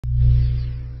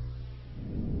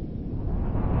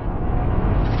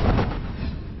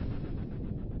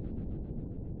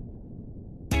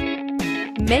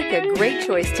Make a great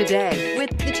choice today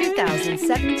with the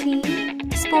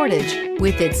 2017 Sportage.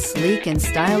 With its sleek and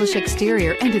stylish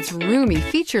exterior and its roomy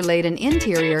feature-laden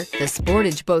interior, the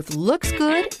Sportage both looks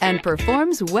good and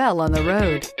performs well on the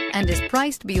road and is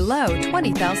priced below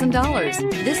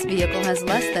 $20,000. This vehicle has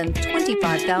less than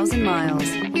 25,000 miles.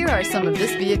 Here are some of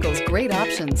this vehicle's great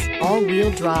options: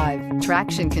 all-wheel drive,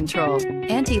 traction control,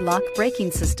 anti-lock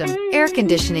braking system, air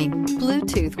conditioning,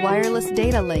 Bluetooth wireless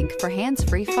data link for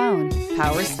hands-free phone,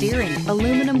 power steering,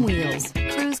 aluminum wheels,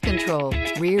 cruise control,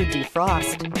 rear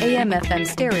defrost, AM/FM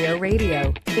stereo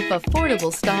radio. If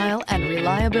affordable style and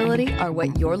reliability are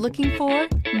what you're looking for,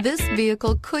 this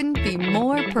vehicle couldn't be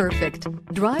more perfect.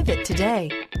 Drive it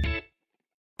today.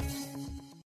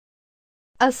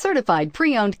 A certified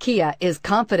pre-owned Kia is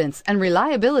confidence and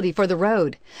reliability for the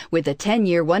road. With a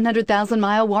 10-year,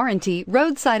 100,000-mile warranty,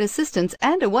 roadside assistance,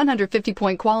 and a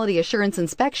 150-point quality assurance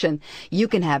inspection, you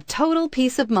can have total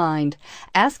peace of mind.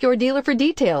 Ask your dealer for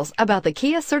details about the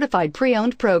Kia Certified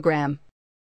Pre-Owned program.